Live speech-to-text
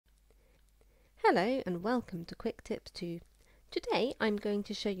Hello and welcome to Quick Tips 2. Today I'm going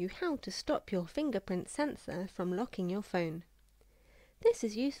to show you how to stop your fingerprint sensor from locking your phone. This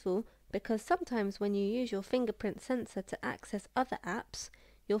is useful because sometimes when you use your fingerprint sensor to access other apps,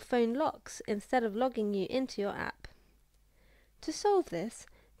 your phone locks instead of logging you into your app. To solve this,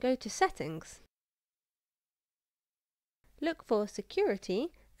 go to Settings. Look for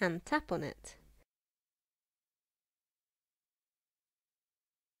Security and tap on it.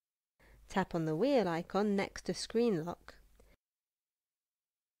 Tap on the wheel icon next to Screen Lock.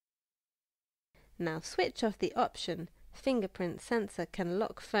 Now switch off the option Fingerprint sensor can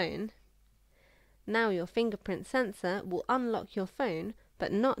lock phone. Now your fingerprint sensor will unlock your phone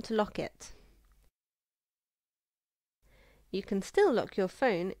but not lock it. You can still lock your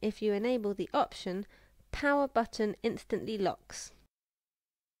phone if you enable the option Power button instantly locks.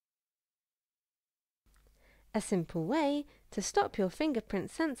 A simple way to stop your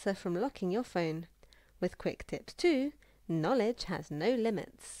fingerprint sensor from locking your phone. With Quick Tips 2, knowledge has no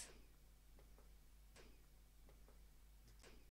limits.